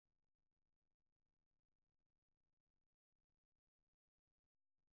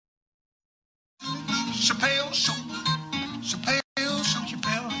Chappelle Show. Chappelle Show.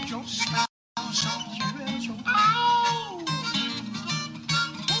 Chappelle Show. Chappelle Show.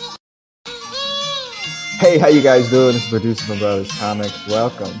 Hey, how you guys doing? This is producer from Brothers Comics.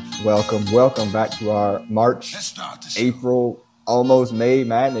 Welcome back to our March, April, almost May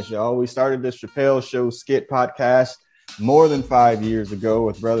Madness, y'all. We started this Chappelle Show skit podcast more than 5 years ago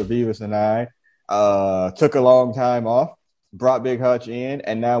with Brother Beavis and I. Took a long time off, brought Big Hutch in,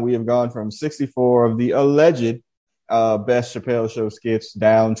 and now we have gone from 64 of the alleged best Chappelle Show skits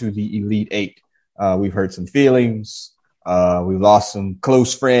down to the Elite 8. We've hurt some feelings. We've lost some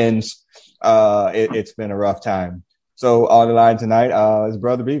close friends. It's been a rough time. So on the line tonight is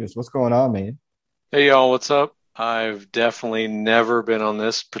Brother Beavis. What's going on, man? Hey, y'all. What's up? I've definitely never been on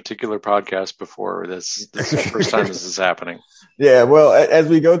this particular podcast before. This is the first time this is happening. Yeah, well, as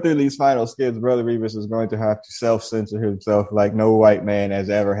we go through these final skits, Brother Beavis is going to have to self-censor himself like no white man has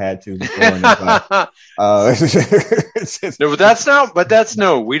ever had to before in his life.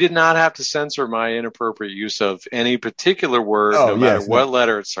 We did not have to censor my inappropriate use of any particular word, matter what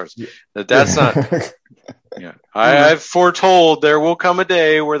letter it starts. That's not. Yeah, I've foretold there will come a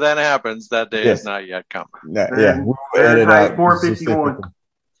day where that happens. That day has not yet come. We will edit out 451.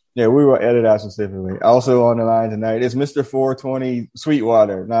 Yeah, we will edit out specifically. Also on the line tonight is Mr. 420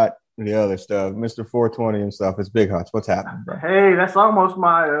 Sweetwater, not the other stuff. Mr. 420 and stuff. It's Big Hutch. What's happening, bro? Hey, that's almost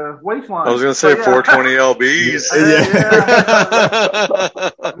my waistline. I was going to say 420 LBs.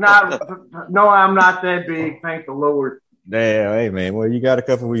 No, I'm not that big. Thank the Lord. Damn, hey man. Well, you got a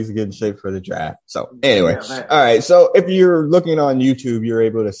couple weeks to get in shape for the draft. So anyway, all right. So if you're looking on YouTube, you're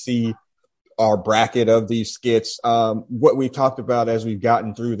able to see our bracket of these skits. What we talked about as we've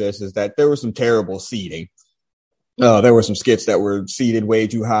gotten through this is that there was some terrible seeding. There were some skits that were seeded way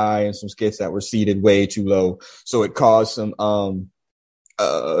too high and some skits that were seeded way too low. So it caused some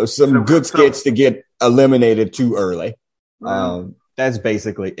good skits to get eliminated too early. That's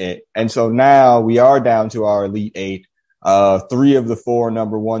basically it. And so now we are down to our Elite 8. 3 of the 4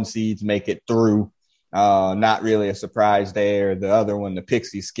 number 1 seeds make it through. Not really a surprise there. The other one, the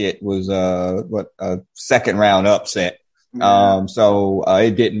Pixie skit, was a second round upset. So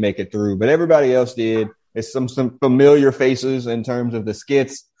it didn't make it through, but everybody else did. It's some familiar faces in terms of the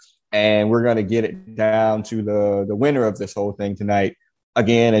skits, and we're gonna get it down to the winner of this whole thing tonight.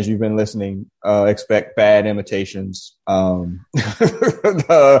 Again, as you've been listening, expect bad imitations, and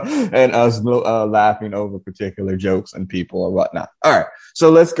us laughing over particular jokes and people or whatnot. All right. So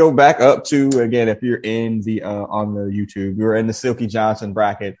let's go back up to, again, if you're in the, on the YouTube, you're in the Silky Johnson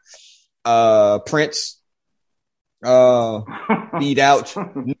bracket. Prince, beat out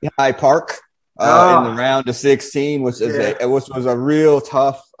High Park, in the round of 16, which was a real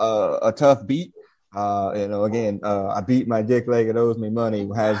tough beat. Again, I beat my dick leg, it owes me money,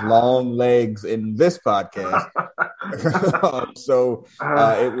 has long legs in this podcast. So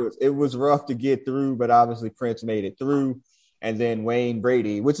it was rough to get through, but obviously Prince made it through. And then Wayne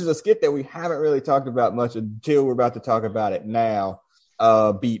Brady, which is a skit that we haven't really talked about much until we're about to talk about it now,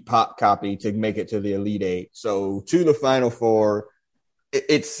 beat Pop Copy to make it to the Elite 8. So to the Final 4,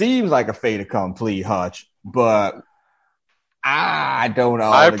 it seems like a fait accompli, Hutch, but I don't know.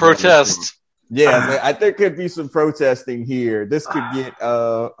 I protest. Yeah, I think there could be some protesting here. This could get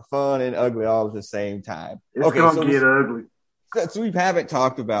fun and ugly all at the same time. It's gonna get ugly. So we haven't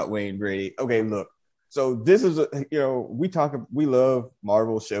talked about Wayne Brady. Okay, look. So this is we love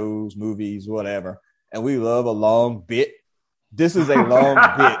Marvel shows, movies, whatever, and we love a long bit. This is a long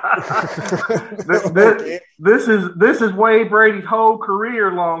bit. This is Wayne Brady's whole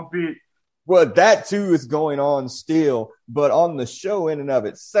career long bit. Well, that too is going on still, but on the show in and of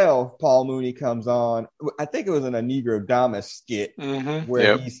itself, Paul Mooney comes on. I think it was in a Negro Damas skit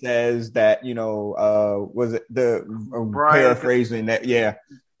where he says that, was it paraphrasing that? Yeah.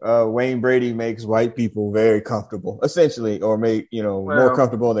 Wayne Brady makes white people very comfortable, essentially, or more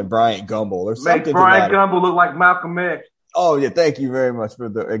comfortable than Bryant Gumbel or something. Make Bryant Gumbel look like Malcolm X. Oh yeah, thank you very much for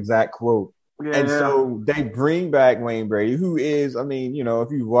the exact quote. Yeah, and so they bring back Wayne Brady, who is,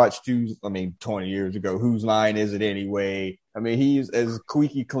 if you watched 20 years ago, Whose Line Is It Anyway? He's as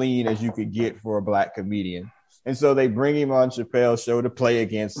squeaky clean as you could get for a black comedian. And so they bring him on Chappelle's show to play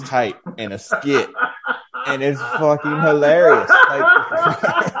against type in a skit. And it's fucking hilarious.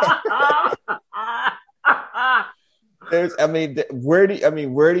 Where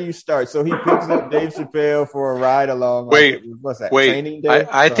do you start? So he picks up Dave Chappelle for a ride along. What's that? Training day?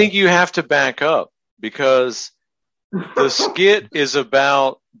 I think you have to back up because the skit is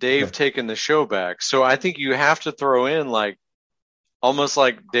about Dave taking the show back. So I think you have to throw in almost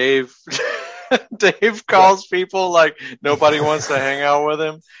like Dave calls people like nobody wants to hang out with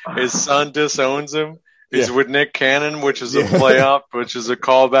him. His son disowns him. He's with Nick Cannon, which is a play up, which is a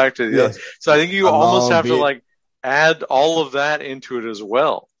callback to the other. So I think you almost have to like add all of that into it as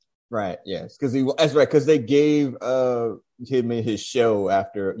well. Right. Yes. That's right. Because they gave him his show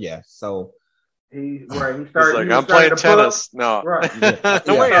after. Yeah. So. He started. He's like, I'm playing tennis. No. Right. He's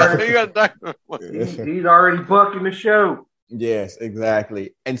already booking the show. Yes,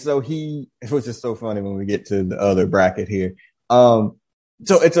 exactly. And so it was just so funny when we get to the other bracket here. So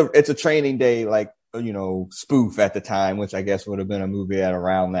it's a Training Day, like, spoof at the time, which I guess would have been a movie at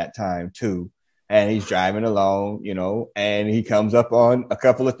around that time too. And he's driving along, and he comes up on a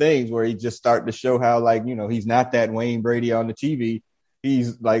couple of things where he just started to show how, like, he's not that Wayne Brady on the TV.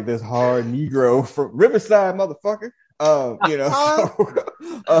 He's like this hard Negro from Riverside, motherfucker.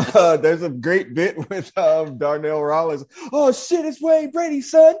 There's a great bit with Darnell Rollins. Oh shit, it's Wayne Brady,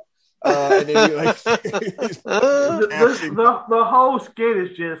 son. And then he like the whole skit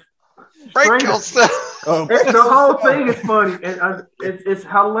is just break yourself. The whole thing is funny and it's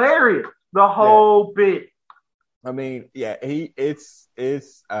hilarious. The whole bit. I mean, yeah, there's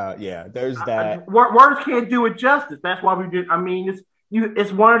that. Words can't do it justice. That's why we did. I mean,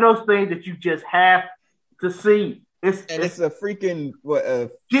 it's one of those things that you just have to see. It's a freaking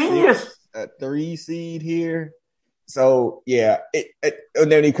genius. A 3 seed here. So yeah,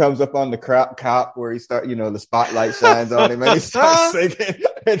 and then he comes up on the cop where he start, the spotlight shines on him and he starts singing,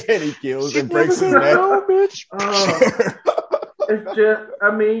 and then he kills and breaks his neck. Bitch. It's just, I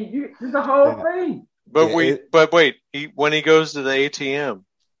mean, the whole thing. But wait, when he goes to the ATM,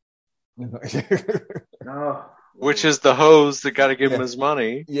 which is the hose that got to give him his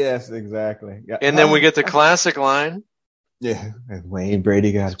money. Yes, exactly. Yeah. And then we get the classic line. Yeah, Wayne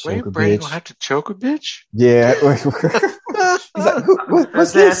Brady got to choke a bitch. Wayne Brady gonna have to choke a bitch? Yeah. He's like,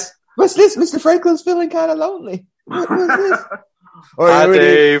 what's this? What's this? Mr. Franklin's feeling kind of lonely. What's this? Hi,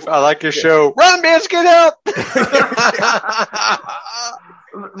 Dave. I like your show. Run, bitch, get up!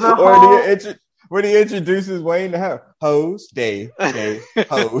 When he introduces Wayne to hose, Dave,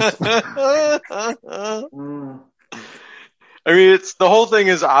 hose. I mean, the whole thing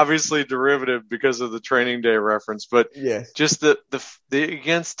is obviously derivative because of the Training Day reference, but just the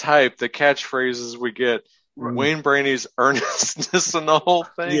against type, the catchphrases we get, Wayne Brady's earnestness and the whole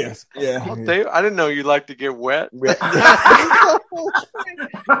thing. Yes, yeah. Oh, Dave, I didn't know you like to get wet. It's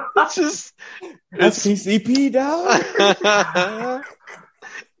PCP, dog.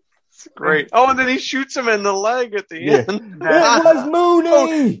 It's great. Oh, and then he shoots him in the leg at the end. It was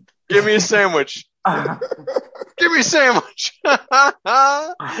Mooney. Give me a sandwich. Give me a sandwich. It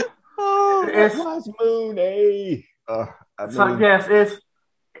was Mooney.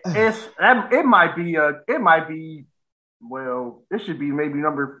 It might be. Well, it should be maybe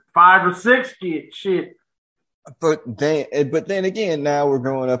number 5 or 6. Shit. But then again, now we're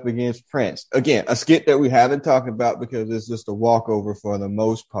going up against Prince again, a skit that we haven't talked about because it's just a walkover for the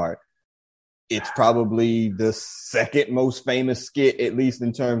most part. It's probably the second most famous skit, at least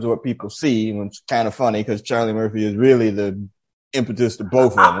in terms of what people see, and it's kind of funny because Charlie Murphy is really the impetus to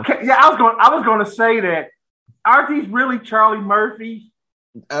both of them. Yeah, I was going to say that. Aren't these really Charlie Murphy's?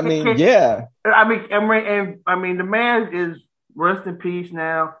 I mean, yeah. I mean, the man is rest in peace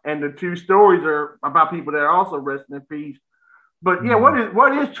now, and the 2 stories are about people that are also resting in peace. But yeah,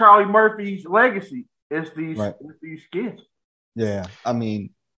 what is Charlie Murphy's legacy? It's these skits. Yeah, I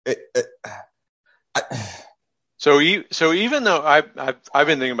mean. So even though I've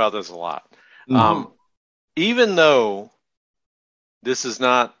been thinking about this a lot, even though this is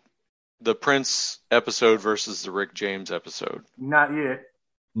not the Prince episode versus the Rick James episode, not yet.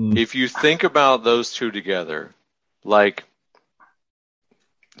 If you think about those two together, like,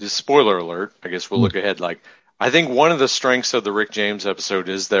 just spoiler alert, I guess we'll look ahead. Like, I think one of the strengths of the Rick James episode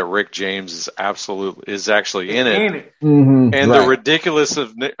is that Rick James is actually in it. Mm-hmm. And the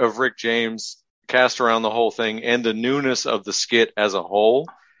ridiculousness of Rick James cast around the whole thing and the newness of the skit as a whole,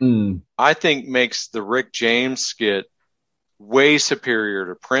 I think makes the Rick James skit way superior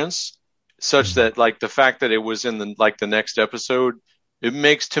to Prince, such that, like, the fact that it was in the next episode, it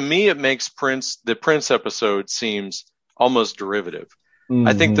makes the Prince episode seems almost derivative. Mm-hmm.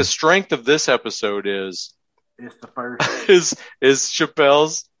 I think the strength of this episode is the first is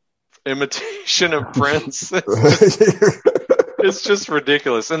Chappelle's imitation of Prince. It's just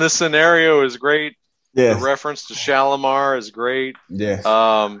ridiculous, and the scenario is great. Yeah, the reference to Shalimar is great. Yes,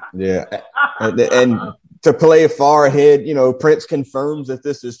 and to play far ahead, Prince confirms that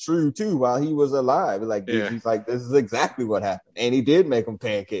this is true too while he was alive. Like, he's like, this is exactly what happened, and he did make them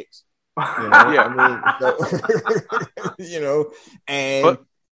pancakes. And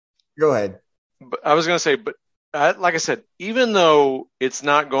go ahead. But I was going to say, but like I said, even though it's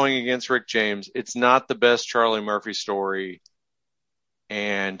not going against Rick James, it's not the best Charlie Murphy story.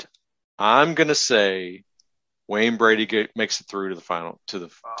 And I'm going to say Wayne Brady makes it through to the final, to the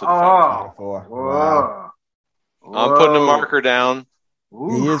final four. Wow. I'm putting a marker down.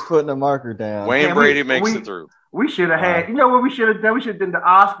 He is putting a marker down. Wayne Brady makes it through. We should have had, you know what we should have done? We should have done the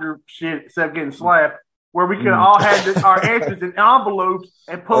Oscar shit instead of getting slapped, where we could have all had our answers in envelopes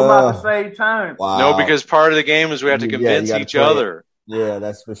and pull them out at the same time. Wow. No, because part of the game is we have to convince each other. Yeah,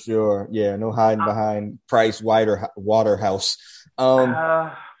 that's for sure. Yeah, no hiding behind Price Waterhouse.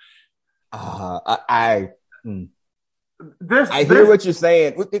 I hear what you're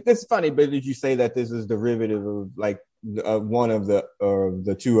saying. It's funny, but did you say that this is derivative of like one of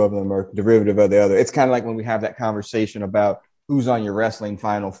the two of them are derivative of the other? It's kind of like when we have that conversation about who's on your wrestling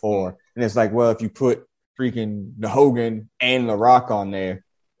Final Four, and it's like, well, if you put freaking the Hogan and The Rock on there,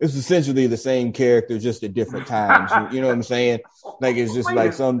 it's essentially the same character, just at different times. You know what I'm saying? Like it's just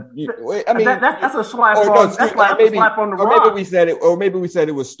like some. I mean, that's a slap on. That's like a slap on The Rock. Or maybe we said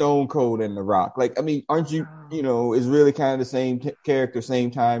it was Stone Cold and The Rock. Like, I mean, aren't you? You know, it's really kind of the same character,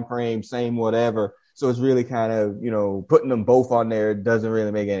 same time frame, same whatever. So it's really kind of putting them both on there doesn't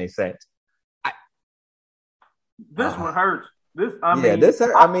really make any sense. This one hurts. This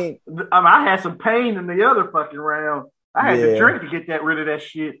hurt. I mean, I had some pain in the other fucking round. I had to drink to get rid of that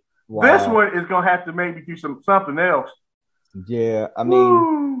shit. Wow. This one is gonna have to make me do something else. Yeah, I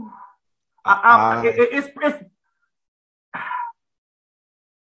mean,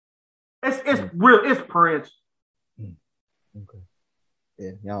 it's real. It's Prince. Okay.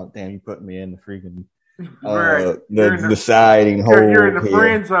 Yeah, y'all. Damn, you put me in the freaking the deciding hole. You're in the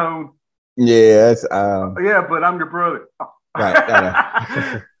friend zone. Yeah, that's yeah, but I'm your brother.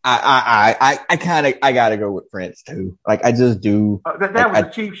 Right. I gotta go with Prince too. Like I just do. That was a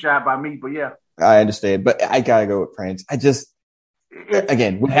cheap shot by me, but yeah. I understand, but I gotta go with Prince.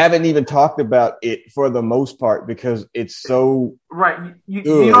 Again, we haven't even talked about it for the most part because it's so right. You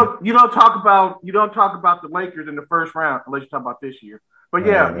don't talk about the Lakers in the first round unless you talk about this year. But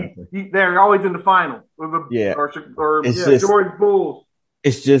they're always in the final. Or Jordan Bulls.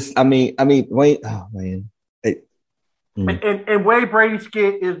 It's just, I mean, wait, oh man. And Wade Brady's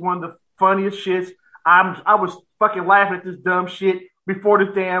skit is one of the funniest shits. I was fucking laughing at this dumb shit before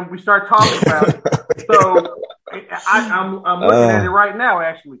we start talking about it. So I'm looking at it right now,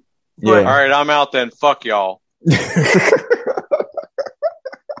 actually. But, all right, I'm out then. Fuck y'all.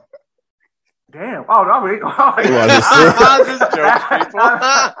 Damn. Oh, no, just jokes, people.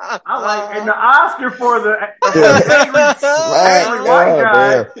 I like, and the Oscar for the angry white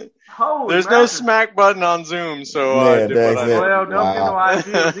guy. Holy There's no smack button on Zoom, so don't get no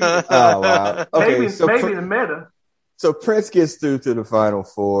ideas either. Oh, wow. Okay, maybe the meta. So Prince gets through to the Final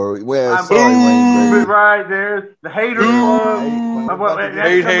Four. Well, sorry, Wayne Brady. Right there, the hater club.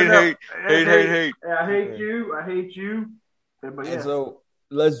 Hate. I hate you. But yeah. And so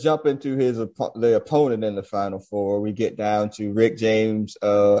let's jump into the opponent in the Final Four. We get down to Rick James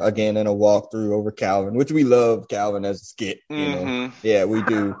again in a walkthrough over Calvin, which we love Calvin as a skit. You know? Yeah, we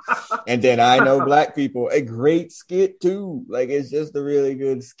do. And then I Know Black People, a great skit too. Like it's just a really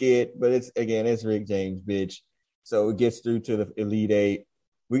good skit, but it's Rick James, bitch. So it gets through to the Elite Eight.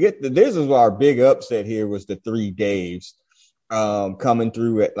 This is our big upset here was the 3 Daves coming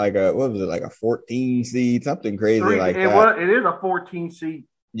through at like a 14 seed, something crazy like that. It is a 14 seed.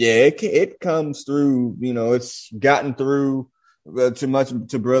 Yeah, it comes through. It's gotten through too much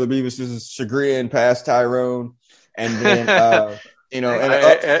to Brother Beavis's chagrin past Tyrone, and then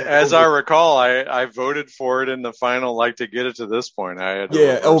as I recall, I voted for it in the final, like to get it to this point. I had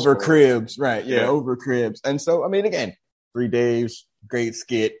over Cribs, right? Yeah, over Cribs, and so I mean, again, 3 Daves, great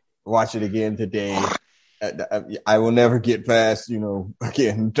skit. Watch it again today. I will never get past,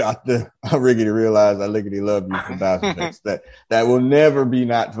 again, Dr. I really realize I lickety love you from Dawson. That will never be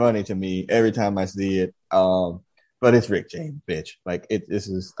not funny to me every time I see it. But it's Rick James, bitch. Like this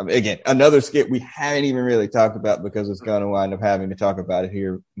is, again, another skit we haven't even really talked about because it's going to wind up having to talk about it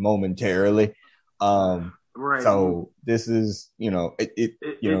here momentarily. Right. So this is,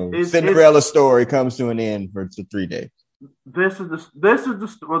 Cinderella's story comes to an end for 3 days. This is the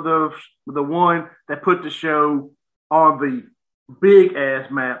one that put the show on the big ass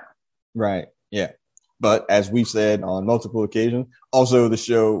map. Right. Yeah. But as we've said on multiple occasions, also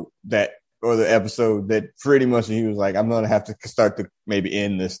the episode that pretty much he was like, I'm going to have to start to maybe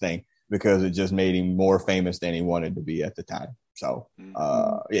end this thing because it just made him more famous than he wanted to be at the time. So,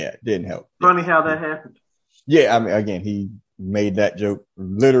 it didn't help. Funny how that happened. Yeah. I mean, again, he made that joke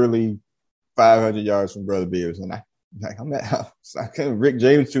literally 500 yards from Brother Beers, and Like Rick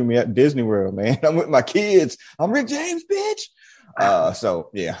James to me at Disney World, man. I'm with my kids. I'm Rick James, bitch. So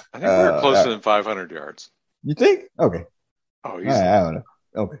yeah. I think we were closer than 500 yards. You think? Okay. Oh, easy. I don't know.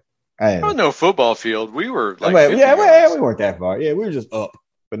 Okay. No football field. We were like, we weren't that far. Yeah, we were just up,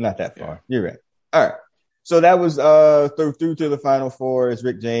 but not that far. Yeah. You're right. All right. So that was through to the Final Four. It's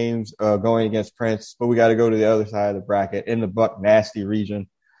Rick James going against Prince, but we got to go to the other side of the bracket in the Buck Nasty region.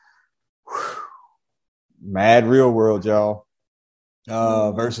 Mad Real World, y'all,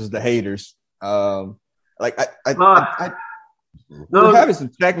 versus the Haters. We're having some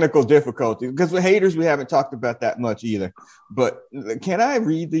technical difficulties because with Haters we haven't talked about that much either. But can I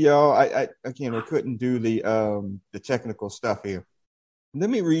read the y'all? I couldn't do the technical stuff here. Let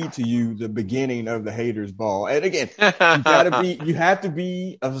me read to you the beginning of the Haters Ball. And again, you have to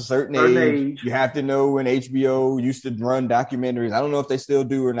be of a certain age. You have to know when HBO used to run documentaries. I don't know if they still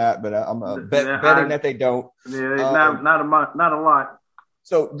do or not, but I'm betting that they don't. Yeah, not a lot.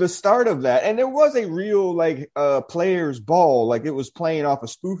 So the start of that, and there was a real players ball, like it was playing off a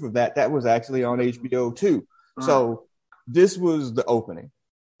spoof of that. That was actually on HBO too. So this was the opening.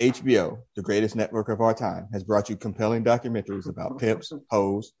 HBO, the greatest network of our time, has brought you compelling documentaries about pimps,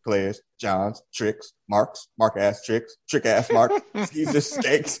 hoes, players, johns, tricks, marks, mark-ass tricks, trick-ass mark, skeezers,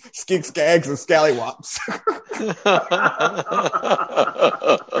 skanks, skink skags, and scallywops.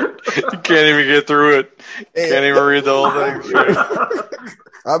 You can't even get through it. Can't even read the whole thing.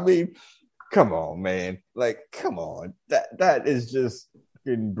 I mean, come on, man. Like, come on. That is just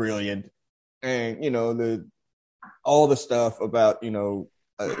brilliant. And, all the stuff about,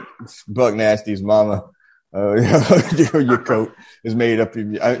 Buck Nasty's mama. Your coat is made up.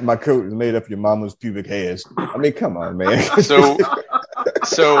 My coat is made up your mama's pubic hairs. I mean, come on, man. So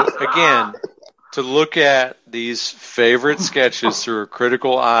again, to look at these favorite sketches through a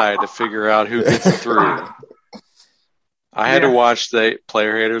critical eye to figure out who gets through, I had to watch the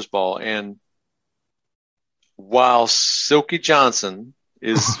Player Haters Ball, and while Silky Johnson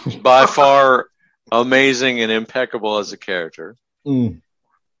is by far amazing and impeccable as a character.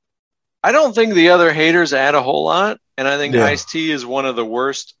 I don't think the other haters add a whole lot, and I think Ice-T is one of the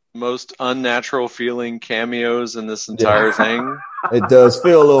worst, most unnatural feeling cameos in this entire thing. It does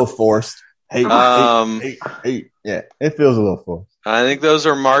feel a little forced. Hate. Yeah, it feels a little forced. I think those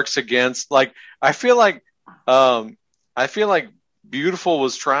are marks against. I feel like Beautiful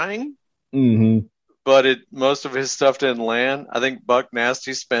was trying, but most of his stuff didn't land. I think Buck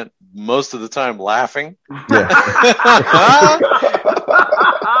Nasty spent most of the time laughing. Yeah.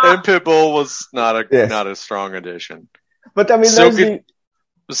 And Pitbull was not a strong addition. But I mean,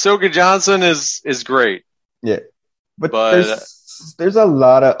 Silky Johnson is great. Yeah, but there's a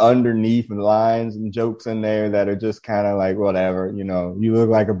lot of underneath lines and jokes in there that are just kind of like whatever. You look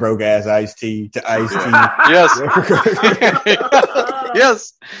like a broke ass Ice-T to Ice-T.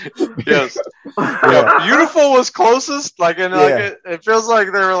 Yes. Yeah, Beautiful was closest. It feels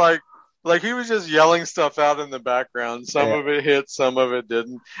like they were like he was just yelling stuff out in the background. Some of it hit, some of it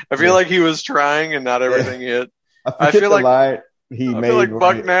didn't. I feel like he was trying and not everything hit. I feel like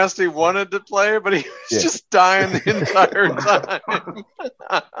Buck Nasty wanted to play, but he was just dying the entire time.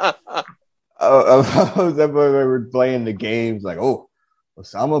 That boy we were playing the games like,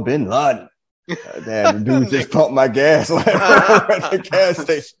 Osama bin Laden. Damn, the dude just pumped my gas at the gas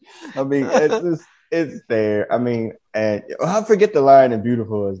station. I mean, it's there. I mean, and I forget the line in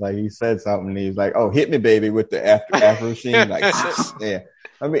Beautiful is like he said something. And he's like, "Oh, hit me, baby," with the afro sheen. Like, yeah.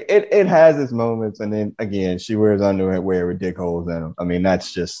 I mean, it has its moments, and then again, she wears underwear with dick holes in them. I mean,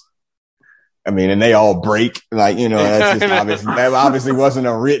 that's just. I mean, and they all break. That's just obviously that obviously wasn't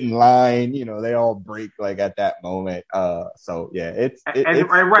a written line. They all break at that moment. So yeah, it's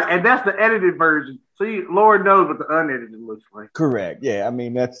right, and that's the edited version. So Lord knows what the unedited looks like. Correct. Yeah. I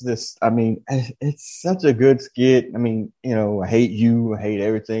mean, that's just. I mean, it's such a good skit. I mean, I hate you. I hate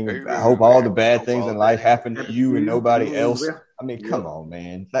everything. I hope all the bad things in life happen to you and nobody else. I mean, come on,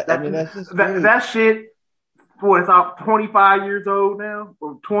 man. That's just that shit. It's about 25 years old now,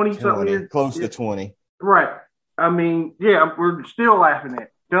 or 20 something years. Close to 20. Right. I mean, we're still laughing at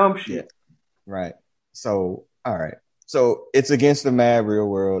dumb shit. Yeah. Right. So, all right. So it's against the Mad Real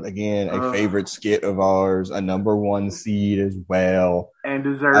World. Again, a favorite skit of ours, a number 1 seed as well. And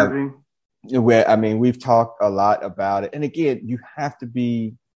deserving. We've talked a lot about it. And again, you have to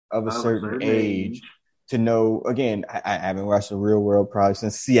be of a certain age to know. Again, I haven't watched the Real World probably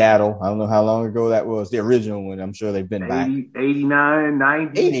since Seattle. I don't know how long ago that was. The original one. I'm sure they've been 89,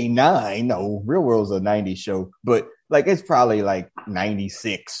 90. 89? No, Real World's a 90s show. But it's probably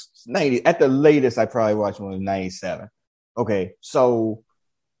 96. 90. At the latest, I probably watched one in 97. Okay, so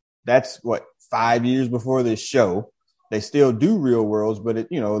that's 5 years before this show. They still do Real Worlds, but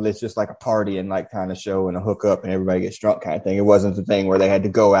it's just like a party and like kind of show and a hookup and everybody gets drunk kind of thing. It wasn't the thing where they had to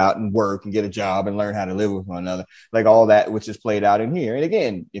go out and work and get a job and learn how to live with one another. Like all that, which is played out in here. And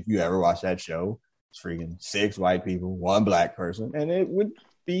again, if you ever watch that show, it's freaking 6 white people, 1 black person, and it would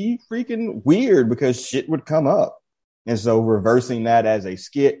be freaking weird because shit would come up. And so reversing that as a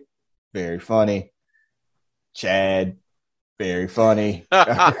skit, very funny. Chad, very funny.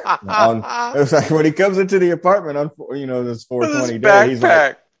 It was like when he comes into the apartment on this 420 day,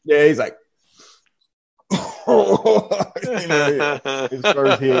 he's like, his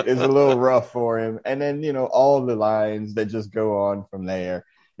first hit is a little rough for him, and then all the lines that just go on from there.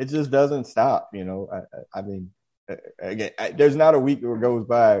 It just doesn't stop. I mean, again, there's not a week that goes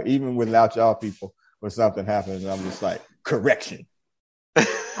by, even without y'all people, where something happens, and I'm just like, correction.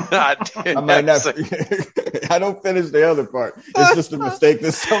 I might not. I don't finish the other part. It's just a mistake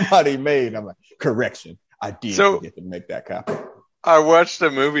that somebody made. I'm like, correction. I did forget to make that copy. I watched a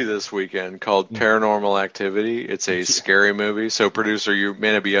movie this weekend called Paranormal Activity. It's a scary movie. So, producer, you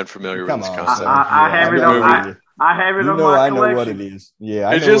may not be unfamiliar with this concept. I have it on my collection. I know what it is.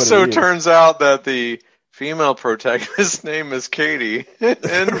 Yeah, it just so turns out that the female protagonist's name is Katie, and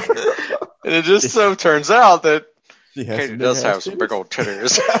it just so turns out that Katie does have some big old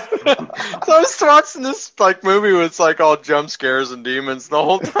titties. So I was watching this movie with all jump scares and demons. The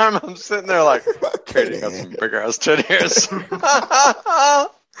whole time I'm sitting there like, Katie got some big ass titties.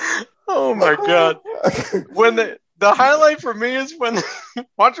 Oh my god! When the highlight for me is when why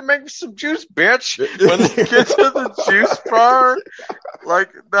don't you make me some juice, bitch? When they get to the juice bar,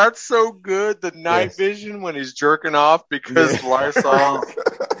 that's so good. The night vision when he's jerking off because Lysol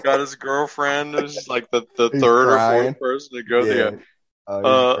got his girlfriend is like the third or fourth person to go there.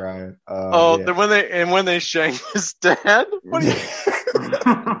 Crying. Then when they shank his dad.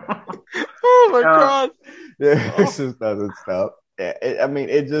 Oh my god! Yeah, it just doesn't stop. Yeah,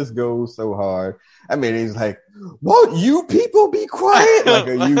 it just goes so hard. I mean, he's like, "Won't you people be quiet?" Like,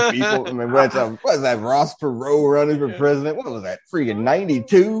 are you people? I mean, what was that? Ross Perot running for president? What was that? Freaking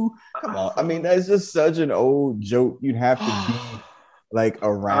 92? Come on! I mean, that's just such an old joke. You'd have to be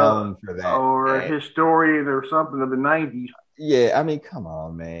around for that, or a historian or something of the 90s. Yeah, I mean, come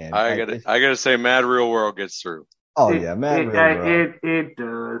on, man. I gotta say, Mad Real World gets through. Oh yeah, Mad Real World. It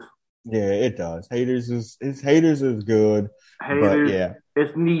does. Yeah, it does. Haters is good. Haters, but yeah,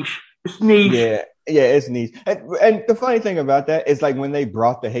 it's niche. It's niche. Yeah, it's niche. And the funny thing about that is when they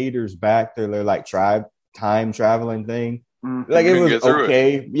brought the haters back to their time traveling thing. Mm-hmm. It was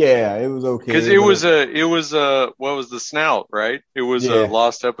okay. Yeah, it was okay. Because it was what was the snout, right? It was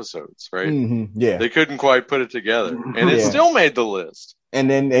Lost Episodes, right? Mm-hmm. Yeah. They couldn't quite put it together. And it still made the list. And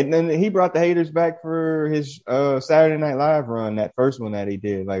then he brought the haters back for his Saturday Night Live run, that first one that he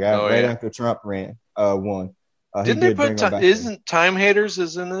did, after Trump won. Didn't they put isn't Time Haters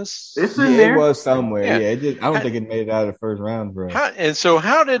is in this? It's in there. It was somewhere. Yeah, it did. I don't think it made it out of the first round, bro. How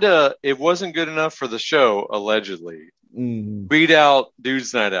did it wasn't good enough for the show, allegedly, beat out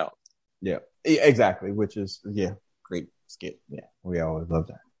Dude's Night Out? Yeah, exactly. Which is great skit. Yeah, we always love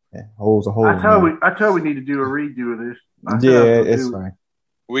that. Yeah, holds a hole. I tell we need to do a redo of this. It's fine.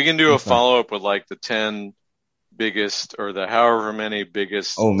 We can do a follow up with the 10 biggest or the however many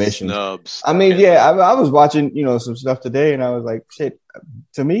biggest omissions. Snubs. I mean, I was watching some stuff today, and I was like, shit.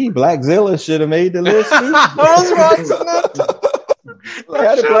 To me, Blackzilla should have made the list. I was watching that.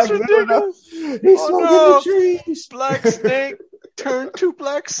 Blackzilla. He's smoking the trees. Black snake turned to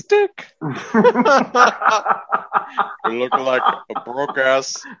black stick. You're looking like a broke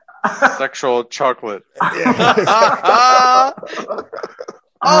ass sexual chocolate. Yeah.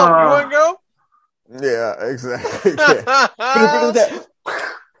 You want to go? Yeah, exactly. Yeah.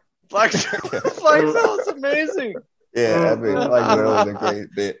 Blackzilla's amazing. Yeah, I mean, Blackzilla was a great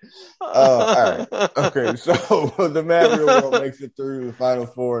bit. All right. Okay, so the Mad Real World makes it through the final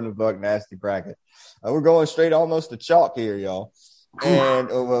 4 in the Buck Nasty bracket. We're going straight almost to chalk here, y'all. And,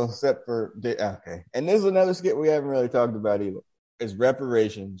 except for, okay. And this is another skit we haven't really talked about either. It's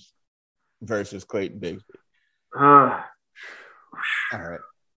Reparations versus Clayton Bigsby. All right.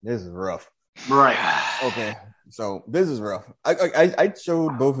 This is rough. Right. Okay. So this is rough. I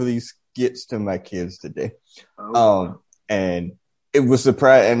showed both of these skits to my kids today. And it was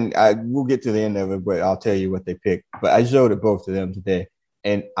surprising. And we'll get to the end of it, but I'll tell you what they picked. But I showed it both to them today,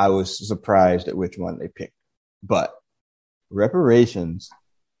 and I was surprised at which one they picked. But Reparations,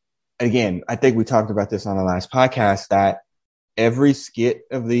 again, I think we talked about this on the last podcast, that every skit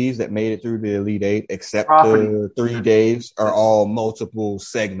of these that made it through the Elite Eight, except the 3 days, are all multiple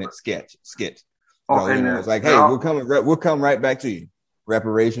segment skits. It's like, hey, we'll come right back to you.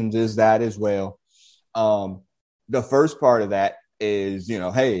 Reparations is that as well. the first part of that is,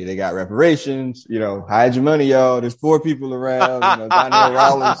 hey, they got reparations, hide your money, y'all. There's poor people around, Donnell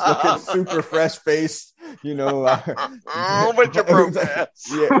Rawlings looking super fresh faced, with your broke ass.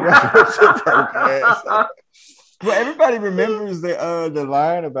 Yeah, right, with your broke ass. Well, everybody remembers the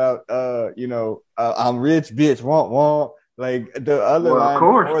line about, I'm rich, bitch, womp. Like the other line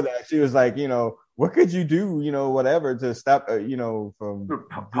before that, she was like, what could you do, whatever to stop, from doing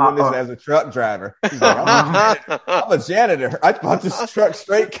this as a truck driver? She's like, I'm a janitor. I bought this truck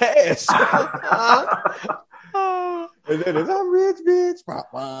straight cash. And then I'm rich, bitch.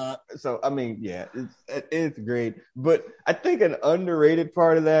 So, I mean, yeah, it's great. But I think an underrated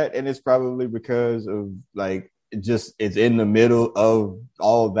part of that, and it's probably because of it's in the middle of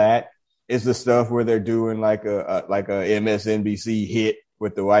all of that, is the stuff where they're doing like a MSNBC hit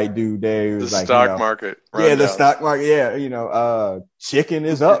with the white dude there. The stock market. Yeah, the stock market. Yeah, chicken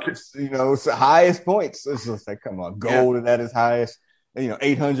is up. It's the highest points. It's just like, come on, gold is at its highest.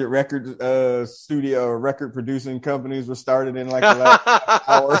 800 record producing companies were started in like the last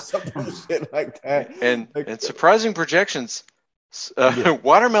hour or something shit like that. And surprising projections.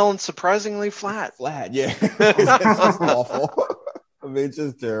 Watermelon surprisingly flat. Yeah. It's just awful. I mean, it's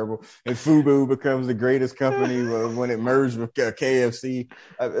just terrible. And FUBU becomes the greatest company when it merged with KFC.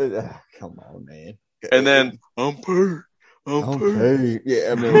 Come on, man. And then I'm paid.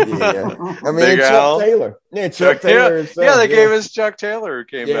 Yeah, I mean, Chuck Taylor. Yeah, Chuck Taylor. They gave us Chuck Taylor who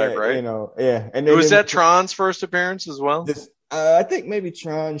came back, right? And was that Tron's first appearance as well? I think maybe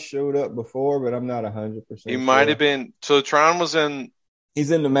Tron showed up before, but I'm not 100%. He might have been. So Tron was in.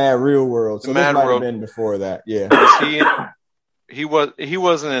 He's in the Mad Real World. So this might have been before that. Yeah. He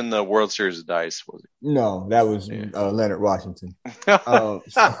wasn't in the World Series of Dice, was he? No, that was Leonard Washington. Not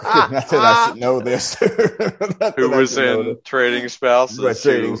that I should know this. Who was in Trading Spouses? Right,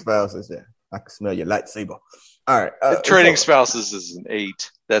 Trading Spouses, yeah. I can smell your lightsaber. All right. Trading Spouses is an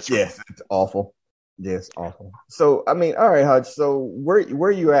 8. That's right. Yes, it's awful. Yes, awful. So, I mean, all right, Hutch. So,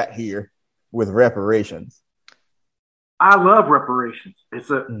 where you at here with reparations? I love Reparations. It's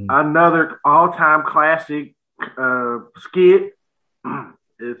another all-time classic skit.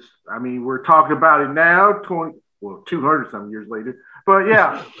 We're talking about it now, 200 some years later. But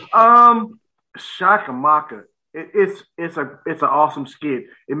yeah, Shakamaka. It's an awesome skit.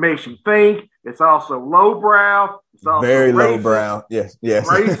 It makes you think. It's also lowbrow. It's also very racist, lowbrow. Yes.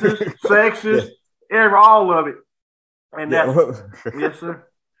 Racist, sexist, all of it. And yes, sir.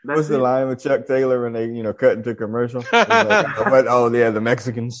 What's the line with Chuck Taylor when they, cut into commercial? The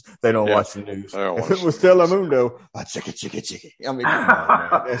Mexicans, they don't watch the news. If it was Telemundo, chicky. I mean, come on,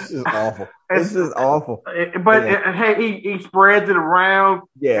 man. That's just awful. This is awful. But hey, he spreads it around.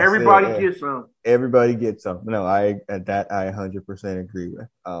 Yeah, everybody gets some. Everybody ggets some. No, I 100% agree with.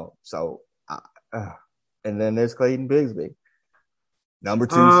 And then there's Clayton Bigsby, number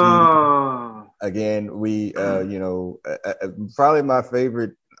 2 seed. Again, we, probably my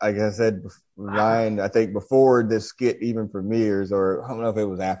favorite. Like I said, line, I think before this skit even premieres, or I don't know if it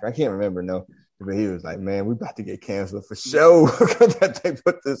was after, I can't remember, no. But he was like, man, we about to get canceled for show that they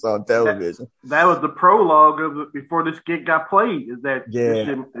put this on television. That was the prologue of before this skit got played, is that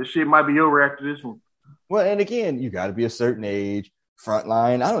this shit might be over after this one. Well, and again, you got to be a certain age.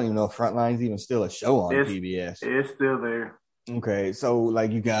 Frontline, I don't even know if Frontline's even still a show on PBS. It's still there. Okay, so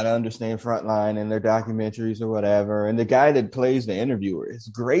like you got to understand Frontline and their documentaries or whatever. And the guy that plays the interviewer is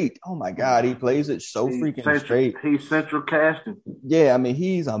great. Oh my God, he plays it so freaking straight. He's central casting. Yeah, I mean,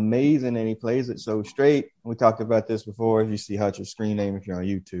 he's amazing and he plays it so straight. We talked about this before. If you see Hutch's screen name, if you're on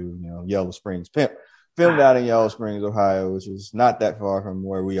YouTube, Yellow Springs Pimp. Filmed out in Yellow Springs, Ohio, which is not that far from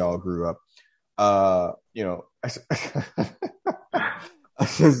where we all grew up.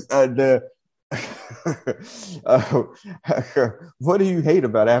 What do you hate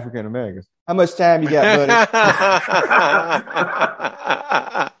about African Americans? How much time you got, buddy?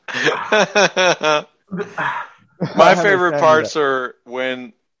 My favorite parts are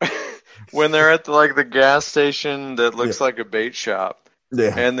when they're at the gas station that looks like a bait shop.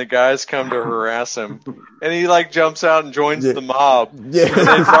 Yeah. And the guys come to harass him. And he jumps out and joins the mob. Yeah. And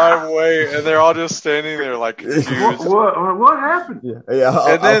they drive away and they're all just standing there confused. What happened? Yeah.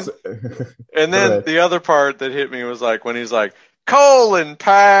 And then the other part that hit me was when he's like, colon,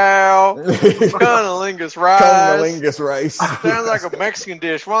 pal. Cunnilingus rice. Cunnilingus rice. Sounds like a Mexican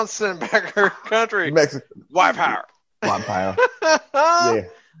dish. Wants to send back her country. White power. White power. Yeah.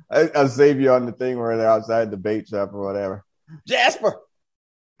 I'll save you on the thing where they're outside the bait shop or whatever. Jasper,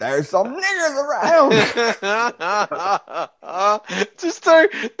 there's some niggers around. Just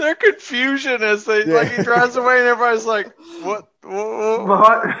their confusion as they like he drives away and everybody's like, what?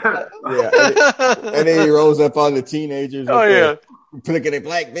 Yeah, and then he rolls up on the teenagers. Flicking at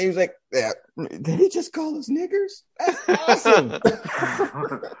black music. Yeah, did he just call us niggers? That's awesome.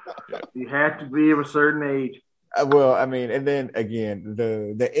 You have to be of a certain age. Well, I mean, and then again,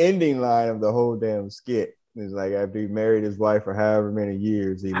 the ending line of the whole damn skit is like, after he married his wife for however many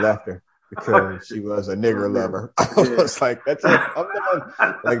years, he left her because she was a nigger lover. I was like, that's it. I'm done.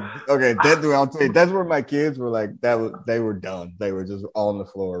 Like, okay, I'll tell you, that's where my kids were like, they were done. They were just on the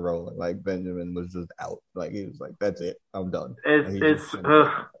floor rolling. Like Benjamin was just out. Like he was like, that's it. I'm done.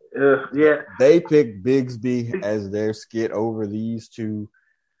 Yeah. They picked Bigsby as their skit over these two.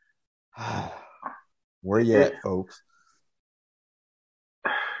 Where you at, folks?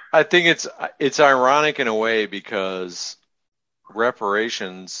 I think it's ironic in a way because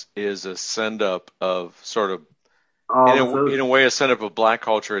reparations is a send up of sort of in a way a send up of black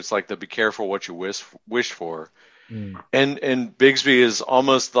culture. It's like the be careful what you wish for. And Bigsby is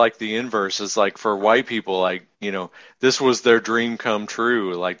almost like the inverse. It's like for white people, like, you know, this was their dream come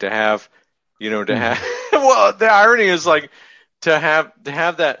true. Like to have well, the irony is like to have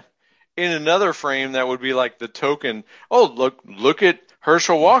that in another frame that would be like the token. Oh, look at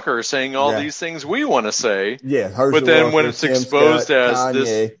Herschel Walker saying all these things we want to say. Yeah, Herschel but then Walker, when it's Tim exposed Scott,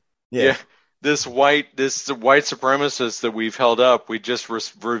 as Kanye. this white supremacist that we've held up, we just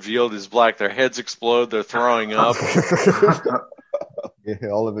revealed is black. Their heads explode. They're throwing up. Yeah,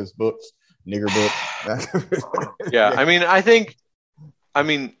 all of his books, nigger book. Yeah, I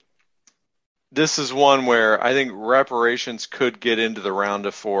mean, this is one where I think reparations could get into the round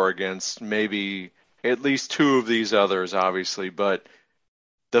of 4 against maybe at least 2 of these others, obviously. But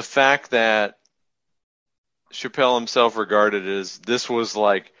the fact that Chappelle himself regarded as this was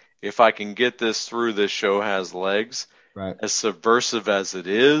like, if I can get this through, this show has legs. Right. As subversive as it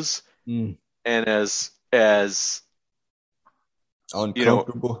is, and as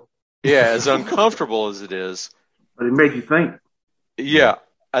uncomfortable. As uncomfortable as it is. But it makes you think. Yeah,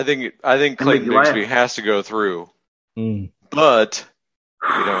 I think Clayton Bigsby has to go through. But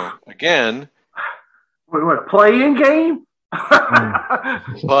again, what a play-in game?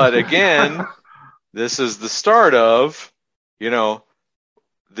 But again, this is the start of,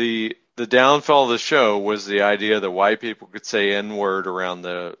 the downfall of the show was the idea that white people could say N-word around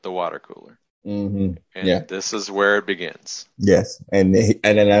the water cooler. Mm-hmm. And this is where it begins. Yes. And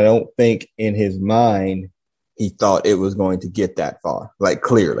then I don't think in his mind he thought it was going to get that far. Like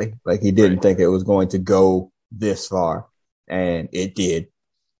clearly. Like he didn't think it was going to go this far. And it did.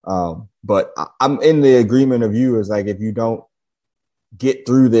 But I'm in the agreement of you is like, if you don't get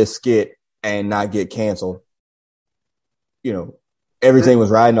through this skit and not get canceled, everything was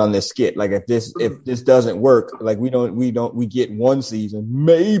riding on this skit. Like if this doesn't work, like we get one season,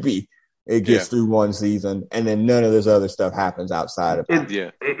 maybe it gets through one season, and then none of this other stuff happens outside of it.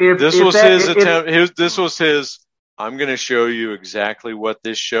 This was his. I'm going to show you exactly what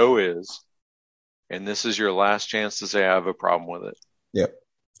this show is, and this is your last chance to say I have a problem with it. Yep.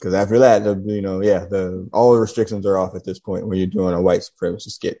 Because after that, all the restrictions are off at this point when you're doing a white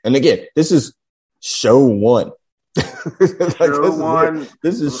supremacist skit. And again, this is show 1.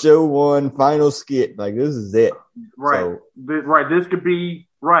 This is show 1 final skit. Like this is it. Right. Right. This could be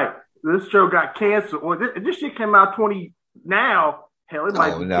right. This show got canceled. Well, this shit came out 20 now. Hell, it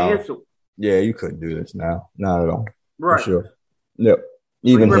might be canceled. Yeah, you couldn't do this now. Not at all. Right. For sure. Yep.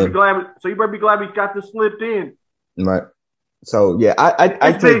 Even so you better be glad we got this slipped in. Right. So yeah,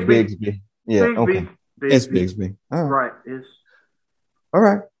 I take Bigsby. Yeah. Okay. It's Bigsby. Right. All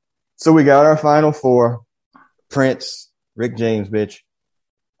right. So we got our final 4. Prince, Rick James, bitch,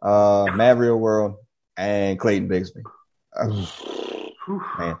 Mad Real World, and Clayton Bigsby.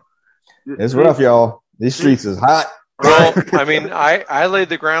 Man, it's rough, y'all. These streets is hot. Well, I mean, I laid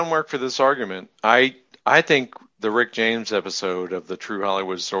the groundwork for this argument. I think the Rick James episode of the True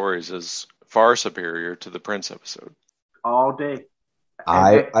Hollywood Stories is far superior to the Prince episode. All day.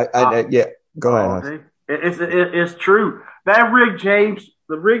 Yeah. Go ahead. It's true. That Rick James.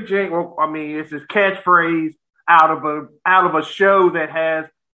 Well, I mean, it's his catchphrase out of a show that has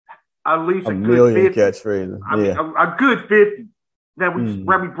at least a million good 50 catchphrases. I mean, a good 50 that we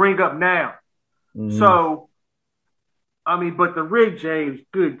bring up now. Mm-hmm. So, I mean, but the Rick James,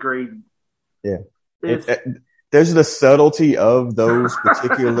 good gravy. Yeah. There's the subtlety of those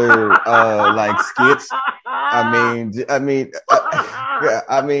particular skits. I'm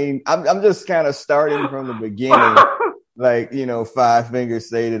just kind of starting from the beginning. Like, 5 fingers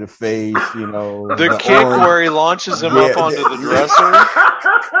say to the face, The kick orange, where he launches him up onto the dresser.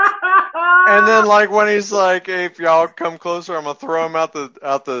 And then, like, when he's like, "Hey, if y'all come closer, I'm gonna throw him out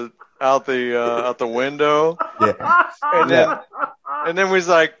the window." Yeah. And then he's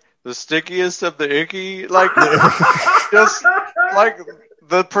like, "The stickiest of the icky," like, just like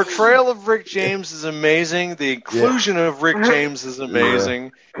the portrayal of Rick James is amazing. The inclusion of Rick James is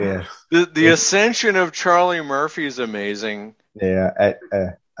amazing. Yeah. The ascension of Charlie Murphy is amazing. Yeah.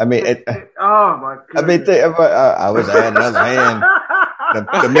 I mean, oh my goodness. I mean, I was adding another hand.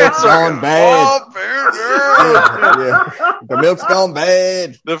 The milk's gone bad. Yeah. The milk's gone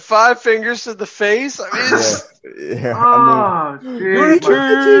bad. The 5 fingers to the face. I mean,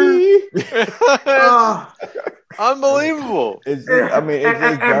 unbelievable. Rick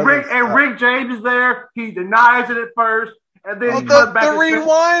James is there. He denies it at first, and then the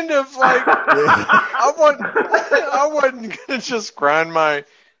rewind of like, I wasn't gonna just grind my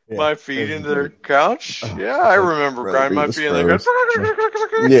feet into their couch. Yeah, I remember grinding my feet into their couch.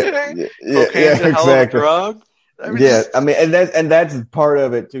 Cocaine's a hell of a drug. I mean, and that's part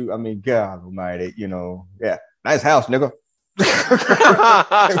of it too. I mean, God Almighty, nice house, nigga.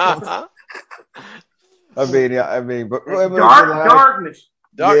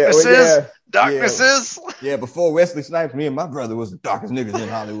 Darknesses. Yeah, before Wesley Snipes, me and my brother was the darkest niggas in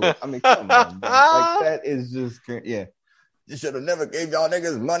Hollywood. I mean, come on, man. Like, that is just, yeah. You should have never gave y'all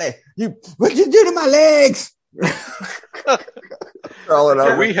niggas money. What'd you do to my legs?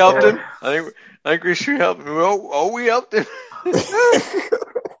 We helped him. I think we should help him. We helped him.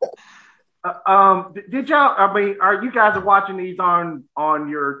 Did y'all? I mean, are you guys watching these on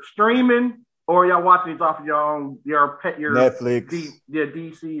your streaming, or y'all watching these off of your Netflix,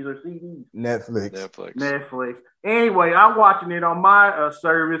 DCs or CDs? Netflix. Anyway, I'm watching it on my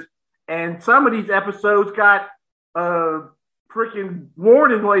service, and some of these episodes got freaking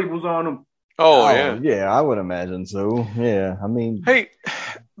warning labels on them. Oh yeah, yeah, I would imagine so. Yeah, I mean, hey,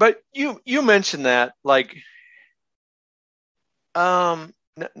 but you mentioned that, like,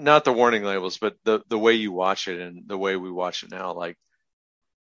 not the warning labels, but the way you watch it and the way we watch it now. Like,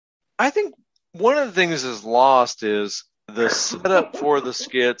 I think one of the things is lost is the setup for the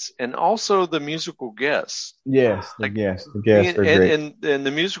skits and also the musical guests. Yes, the guests are great, and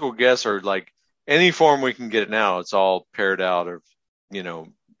the musical guests are like any form we can get it now. It's all paired out of, a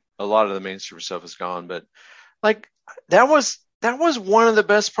lot of the mainstream stuff is gone, but like that was one of the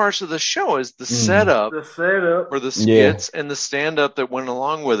best parts of the show is the setup for the skits and the stand up that went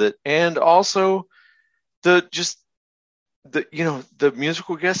along with it, and also the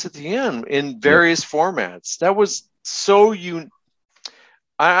musical guests at the end in various formats. That was so I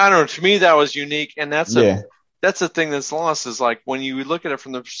don't know. To me, that was unique, and that's the thing that's lost. Is like when you look at it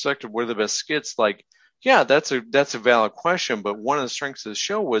from the perspective, what are the best skits? Like, yeah, that's a valid question. But one of the strengths of the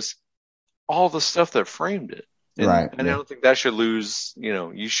show was all the stuff that framed it. And, right. And I don't think that should lose.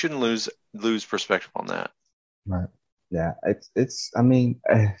 You shouldn't lose perspective on that. Right. Yeah. I mean,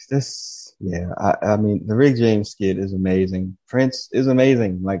 the Rick James skit is amazing. Prince is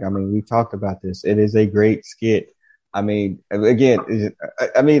amazing. Like, I mean, we talked about this. It is a great skit. I mean, again,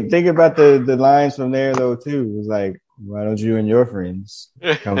 think about the lines from there though too. It was like, why don't you and your friends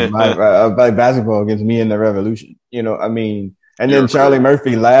come play basketball against me and the Revolution? And then Charlie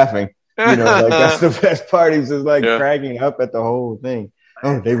Murphy laughing. Like that's the best part. He's just like cracking up at the whole thing.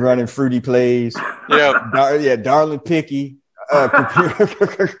 Oh, they running fruity plays. Yeah, Darling Picky.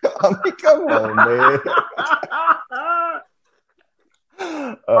 Computer. I mean, come on,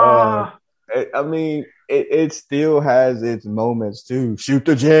 man. I mean, it still has its moments too. Shoot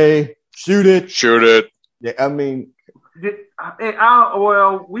the J. Shoot it. Yeah, I mean, let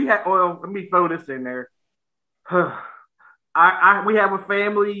me throw this in there. We have a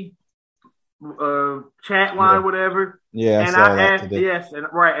family chat line, whatever. Yeah, and I asked,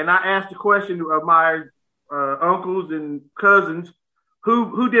 and I asked the question of my uncles and cousins,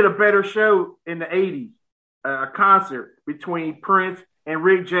 who did a better show in the 80s, a concert between Prince and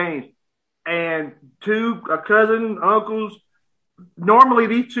Rick James. And two cousin uncles, normally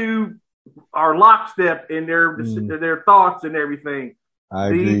these two are lockstep in their thoughts and everything. I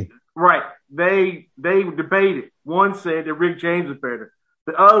agree. Right. They debated. One said that Rick James is better.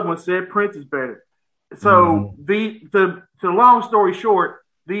 The other one said Prince is better. So the long story short,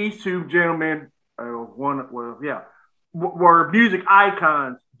 these two gentlemen, were music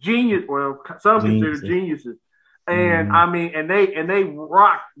icons, genius. Well, some consider geniuses, and I mean, and they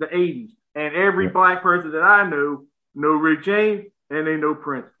rocked the 80s. And every black person that I know Rick James, and they know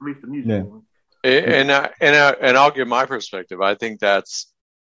Prince, at least the music one. And I'll give my perspective. I think that's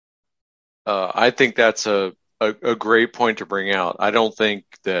a a great point to bring out. I don't think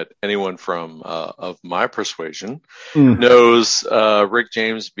that anyone from of my persuasion knows Rick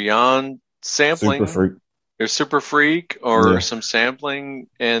James beyond sampling. Super Freak. Or Super Freak or some sampling,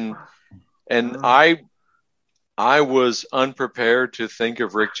 and I was unprepared to think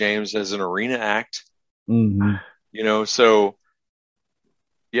of Rick James as an arena act. Mm-hmm. You know, so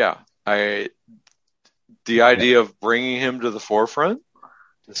yeah, the idea of bringing him to the forefront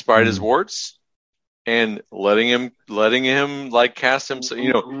despite his warts and letting him like cast himself,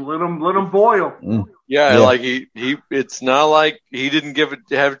 you know, let him boil. Yeah, like he it's not like he didn't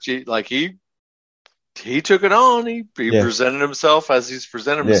like he took it on. He presented himself as he's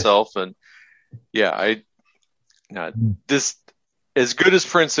presented himself, and this, as good as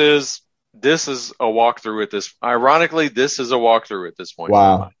Prince is, this is a walkthrough at this. Ironically, this is a walkthrough at this point.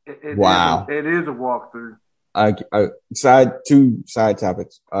 Wow, it is a walkthrough. Two side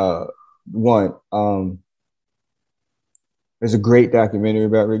topics. One, there's a great documentary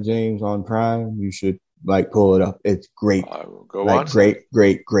about Rick James on Prime. You should pull it up. It's great. Go watch. Great.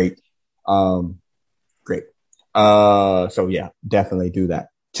 Great. So yeah, definitely do that.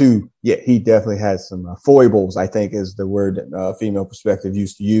 Two, he definitely has some foibles, I think is the word that female perspective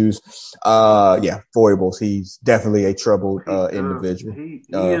used to use. Foibles. He's definitely a troubled individual. He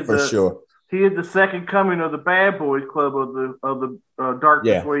is for sure. He is the second coming of the Bad Boys Club of the Dark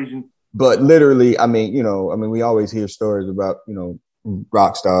Persuasion. But literally, we always hear stories about,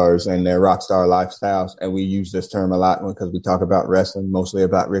 rock stars and their rock star lifestyles. And we use this term a lot because we talk about wrestling, mostly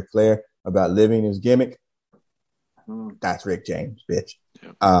about Ric Flair, about living his gimmick. That's Rick James, bitch.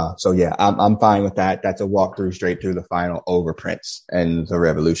 Yeah. I'm fine with that. That's a walkthrough straight to the final over Prince and the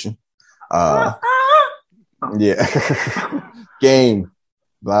Revolution. Game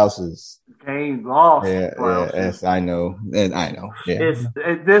blouses. Game lost. Yes, I know. And I know. Yeah.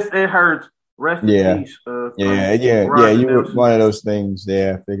 It hurts. Rest in peace. You were one of those things.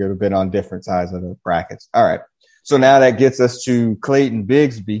 Yeah, I figured a bit on different sides of the brackets. All right. So now that gets us to Clayton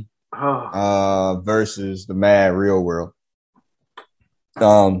Bigsby versus the Mad Real World.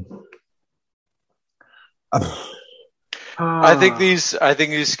 I think these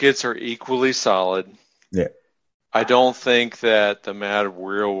skits are equally solid. Yeah. I don't think that the Mad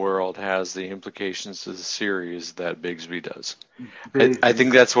Real World has the implications to the series that Bigsby does. I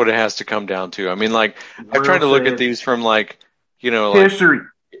think that's what it has to come down to. I mean, I've tried to look at these from history.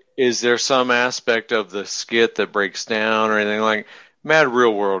 Is there some aspect of the skit that breaks down or anything like? Mad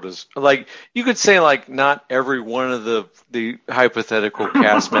Real World is you could say not every one of the hypothetical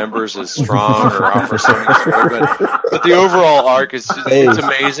cast members is strong or offer something story, but the overall arc is it's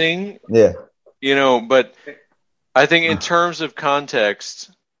amazing. Yeah. But I think in terms of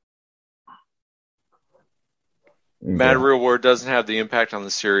context, Mad Real World doesn't have the impact on the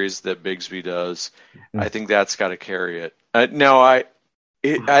series that Bigsby does. I think that's got to carry it.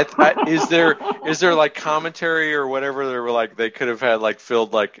 Is there commentary or whatever? They could have had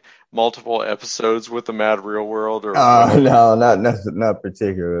filled multiple episodes with the Mad Real World or no, not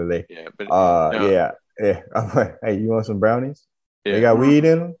particularly. Yeah, but yeah. Hey, you want some brownies? Yeah. They got weed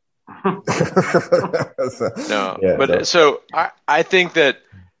in them. So I think that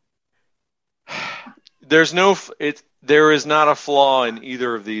there is not a flaw in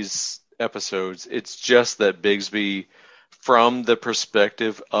either of these episodes. It's just that Bigsby, from the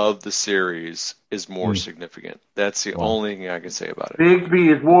perspective of the series, is more significant. That's the only thing I can say about it.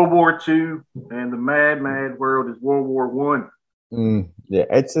 Bigsby is World War II, and the Mad World is World War I. Yeah,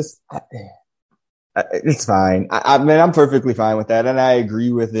 it's just, it's fine. I'm perfectly fine with that, and I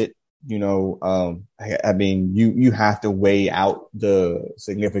agree with it. You have to weigh out the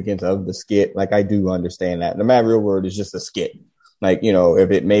significance of the skit. I do understand that. The Mad Real World is just a skit.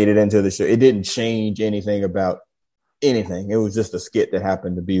 If it made it into the show, it didn't change anything about anything. It was just a skit that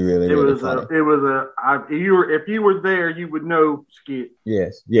happened to be really funny. If you were there, you would know skit.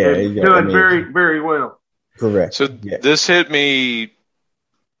 Yes. Yeah. Done very, very well. Correct. So this hit me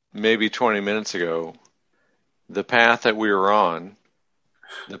maybe 20 minutes ago. The path that we were on,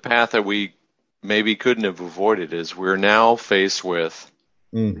 the path that we maybe couldn't have avoided, is we're now faced with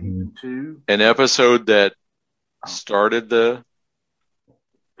an episode that started the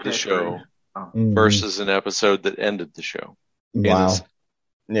show versus an episode that ended the show. Wow.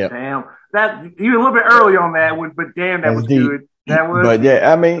 Yeah. Damn. That you were a little bit early on that one, but damn, that was deep. Good. That was. But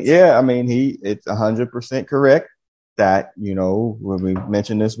it's 100% correct that, when we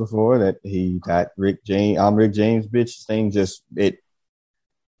mentioned this before, that Rick James bitch thing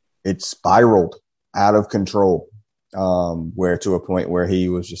it spiraled out of control. Where to a point where he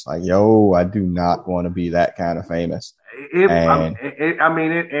was just like, yo, I do not want to be that kind of famous.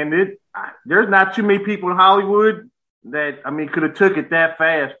 There's not too many people in Hollywood that could have took it that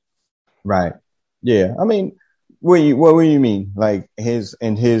fast. Right. Yeah. I mean, what do you mean? Like his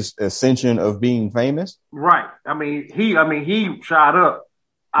ascension of being famous? Right. He shot up.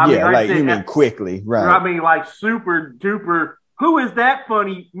 You mean quickly, right? Like super duper. Who is that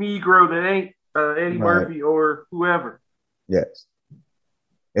funny Negro that ain't Eddie Murphy or whoever? Yes.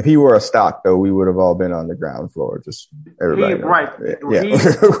 If he were a stock, though, we would have all been on the ground floor. Just everybody.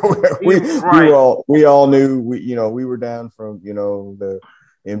 We all knew. We were down from the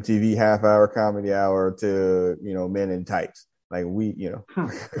MTV half hour comedy hour to Men in Tights. Like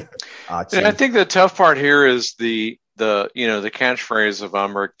I think the tough part here is the catchphrase of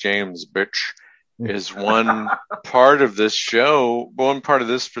 "I'm Rick James, bitch" is one part of this show, one part of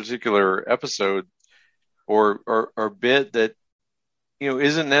this particular episode or bit that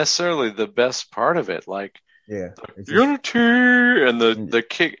isn't necessarily the best part of it. Like unity and the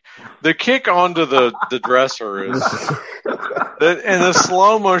kick onto the dresser is and the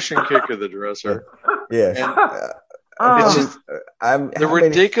slow motion kick of the dresser. Yeah. It's just the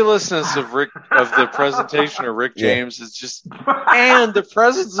ridiculousness of the presentation of Rick James is just, and the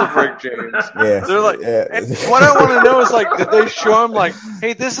presence of Rick James. Yes. They're like, and what I want to know is like, did they show him like,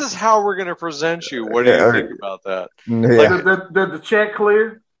 hey, this is how we're going to present you? What do you think about that? Yeah. Like, the check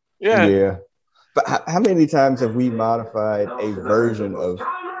clear? Yeah. Yeah. But how many times have we modified a version of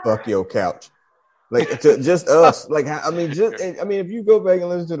 "fuck your couch"? Like to just us. Like if you go back and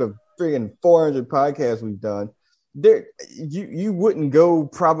listen to the friggin' 400 podcasts we've done. You wouldn't go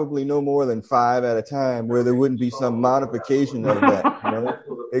probably no more than 5 at a time where there wouldn't be some modification of that.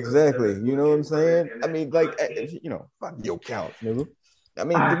 Exactly. You know what I'm saying? I mean, like, fuck your couch, nigga. I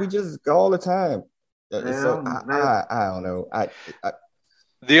mean, we just go all the time. So I don't know.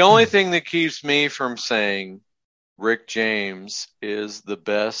 The only thing that keeps me from saying Rick James is the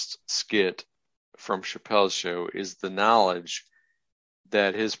best skit from Chappelle's Show is the knowledge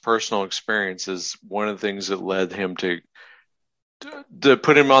that his personal experience is one of the things that led him to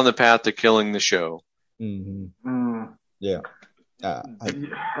put him on the path to killing the show. Mm-hmm. Yeah.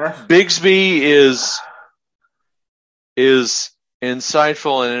 Bigsby is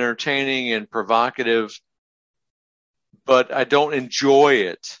insightful and entertaining and provocative, but I don't enjoy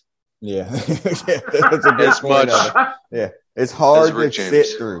it. Yeah. That's a big as much. Yeah. It's hard to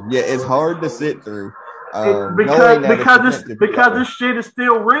sit through. Yeah. It's hard to sit through. Because this shit is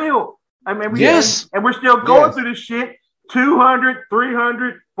still real. I mean, we're still going through this shit 200,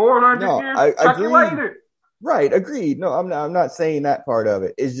 300, 400 years later. Right, agreed. No, I'm not saying that part of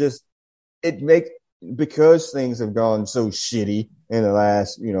it. It's just because things have gone so shitty in the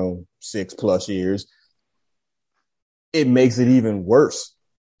last 6+ years, it makes it even worse.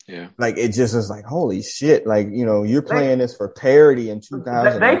 Yeah. Like it just is like, holy shit, like you're playing this for parody in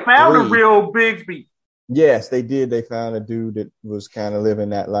 2000. They found a real Bigsby. Yes, they did. They found a dude that was kind of living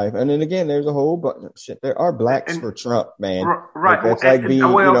that life. And then again, there's a whole bunch of shit. There are blacks for Trump, man. Right. That's like being,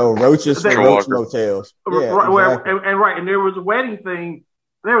 roaches for roach motels. Yeah, exactly. And there was a wedding thing.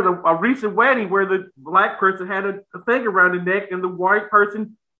 There was a recent wedding where the black person had a thing around the neck and the white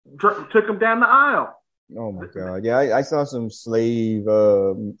person took him down the aisle. Oh my God. Yeah, I saw some slave,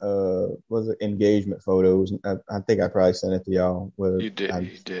 engagement photos. I think I probably sent it to y'all. You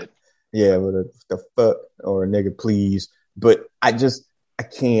did. Yeah, with the fuck or a nigga, please. But I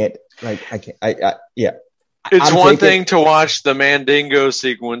can't. It's one thing to watch the Mandingo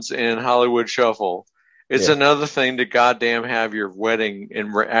sequence in Hollywood Shuffle. It's another thing to goddamn have your wedding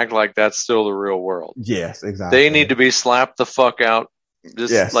and act like that's still the real world. Yes, exactly. They need to be slapped the fuck out.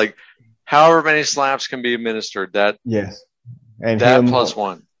 Just like however many slaps can be administered. And that him plus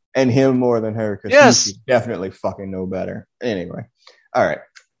one. And him more than her because he definitely fucking know better. Anyway, all right.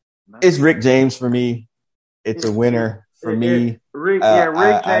 It's Rick James for me. It's a winner for me. Rick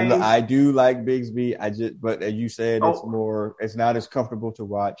James. I do like Bigsby. But as you said, it's not as comfortable to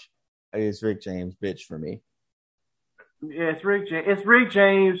watch. It's Rick James, bitch, for me. Yeah, it's Rick James. It's Rick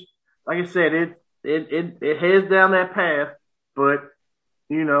James. Like I said, it heads down that path. But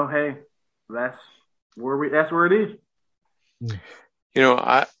hey, that's where it is.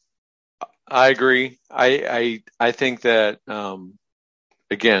 I agree. I think that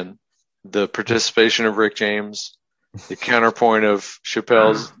again, the participation of Rick James, the counterpoint of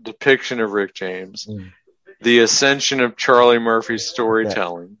Chappelle's depiction of Rick James, the ascension of Charlie Murphy's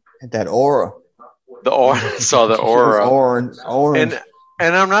storytelling, that aura. Saw the aura. Orange.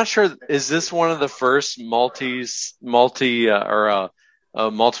 And I'm not sure. Is this one of the first multiple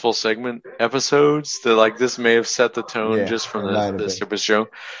segment episodes that like this may have set the tone just from this type of show?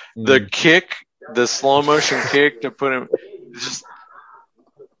 The kick the slow motion kick to put him. Just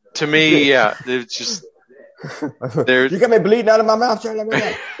to me, yeah, it's just. You got me bleeding out of my mouth, Charlie.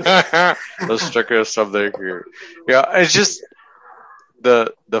 Let's stick something here. Yeah, it's just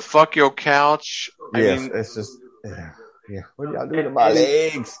the fuck your couch. Yes, I mean, it's just yeah. What are y'all doing to my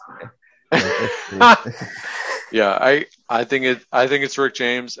legs? Yeah, I think it's Rick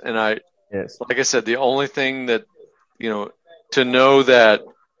James, and like I said, the only thing that to know that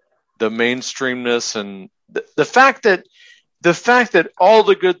the mainstreamness and the fact that all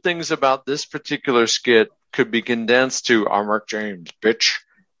the good things about this particular skit could be condensed to I'm Rick James, bitch.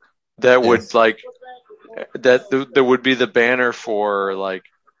 That would that would be the banner for like.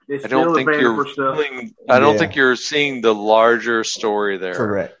 I don't think you're seeing the larger story there.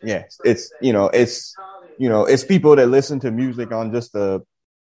 Correct. Yes, it's people that listen to music on just the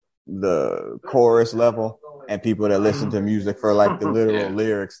chorus level, and people that listen to music for like the literal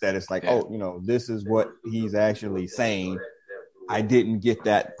lyrics. That it's like, this is what he's actually saying. I didn't get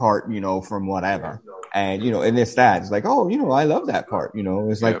that part, from whatever. And, and it's that. It's like, I love that part.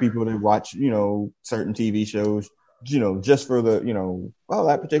 It's like people that watch, certain TV shows, just for the,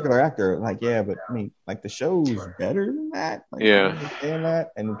 that particular actor. Like, yeah, but I mean, like the show's better than that. Like, understand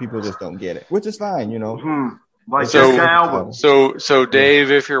that. And people just don't get it, which is fine, Mm-hmm. Like so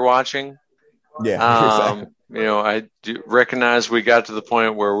Dave, if you're watching, exactly. I do recognize we got to the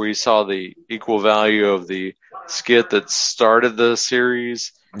point where we saw the equal value of the skit that started the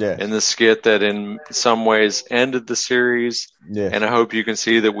series and the skit that in some ways ended the series. And I hope you can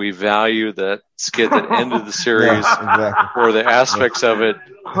see that we value that skit that ended the series for the aspects of it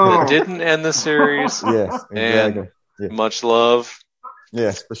that didn't end the series. Yes, exactly. And much love.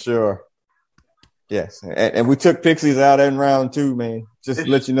 Yes, for sure. Yes, and we took Pixies out in round 2, man. Just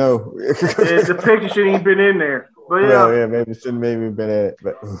to let you know. The picture shouldn't even been in there. But maybe shouldn't have been in it.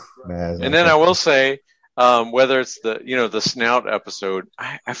 But man, and then I will say, whether it's the snout episode,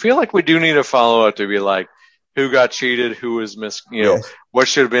 I feel like we do need a follow up to be like, who got cheated, who was what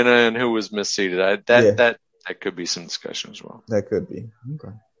should have been in, who was misseeded. That could be some discussion as well. That could be.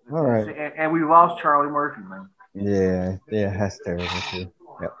 Okay. All right. And we lost Charlie Murphy, man. Yeah, that's terrible too.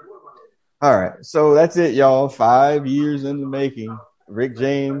 Yep. All right, so that's it, y'all. 5 years in the making. Rick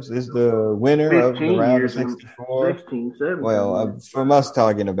James is the winner of the round of 64. 16, 17. Well, from us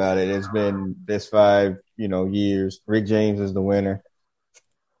talking about it, it's been this 5, years. Rick James is the winner.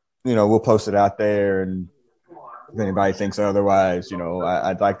 We'll post it out there, and if anybody thinks otherwise,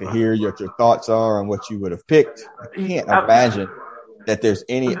 I'd like to hear what your thoughts are on what you would have picked. I can't imagine that there's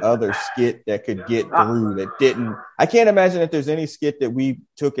any other skit that could get through that didn't. I can't imagine that there's any skit that we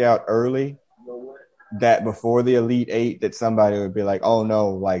took out early that before the Elite Eight that somebody would be like, oh no,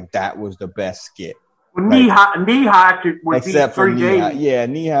 like that was the best skit. Knee High would except be for Knee High. Yeah,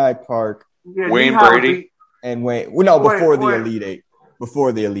 Knee High Park. Yeah, Wayne Brady. And Wayne. Well, no, before the Elite Eight.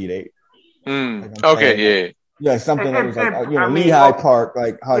 Before the Elite Eight. Okay, yeah. Yeah, something that was like, Knee High Park,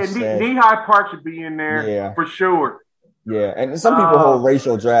 like Hutch said. Knee High Park should be in there for sure. Yeah, and some people hold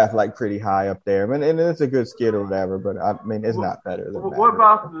Racial Draft like pretty high up there, and it's a good skit or whatever. But I mean, it's not better than that. What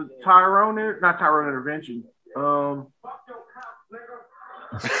about the not Tyrone Intervention?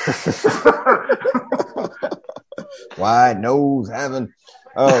 Wide nose having.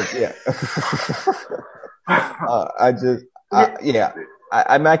 Oh yeah.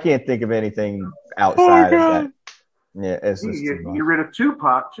 I can't think of anything outside of that. Yeah, it's just you rid of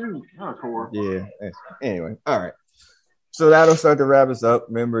Tupac too. That's horrible. Yeah. Anyway, all right. So that'll start to wrap us up.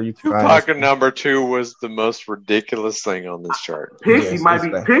 Remember, you can Tupac at number 2 was the most ridiculous thing on this chart. Pixies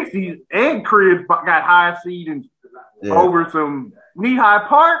and Crib got high seedings over some Knee High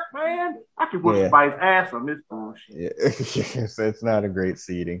Park, man. I could whoop somebody's ass on this bullshit. Yeah, so it's not a great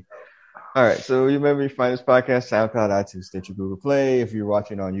seeding. All right, so remember, you find this podcast, SoundCloud, iTunes, Stitcher, Google Play. If you're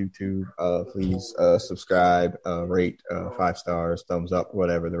watching on YouTube, please subscribe, rate 5 stars, thumbs up,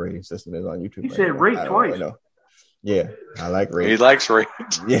 whatever the rating system is on YouTube. You said rate twice. Yeah, I like rate. He likes rate.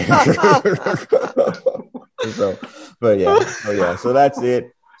 Yeah. So that's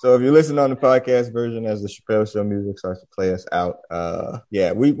it. So if you listen on the podcast version as the Chappelle Show music starts to play us out,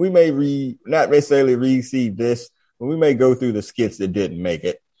 we may not necessarily reseed this, but we may go through the skits that didn't make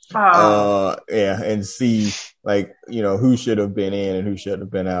it. And see who should have been in and who should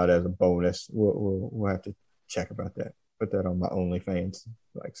have been out as a bonus. We'll have to check about that. Put that on my OnlyFans.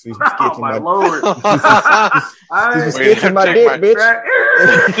 Like, see some skits in my Lord. Skits in my dick,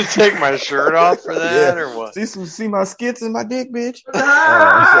 bitch. Take my shirt off for that or what? See my skits and my dick, bitch.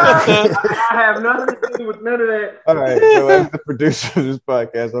 I have nothing to do with none of that. All right. So as the producer of this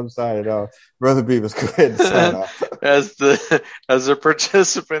podcast, I'm signing off. Brother Beavis, go ahead and sign off. As a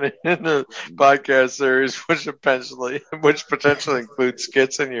participant in the podcast series, which potentially includes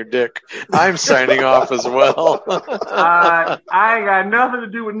skits in your dick, I'm signing off as well. I ain't got nothing to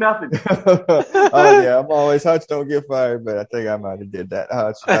do with nothing. Oh yeah, I'm always Hutch. Don't get fired, but I think I might have did that.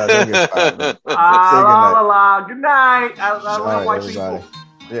 Hutch, don't get fired. Good night. I don't like everybody. People.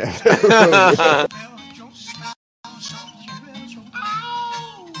 Yeah.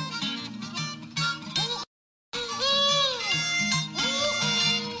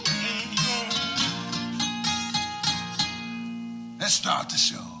 Let's start the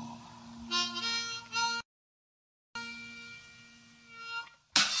show.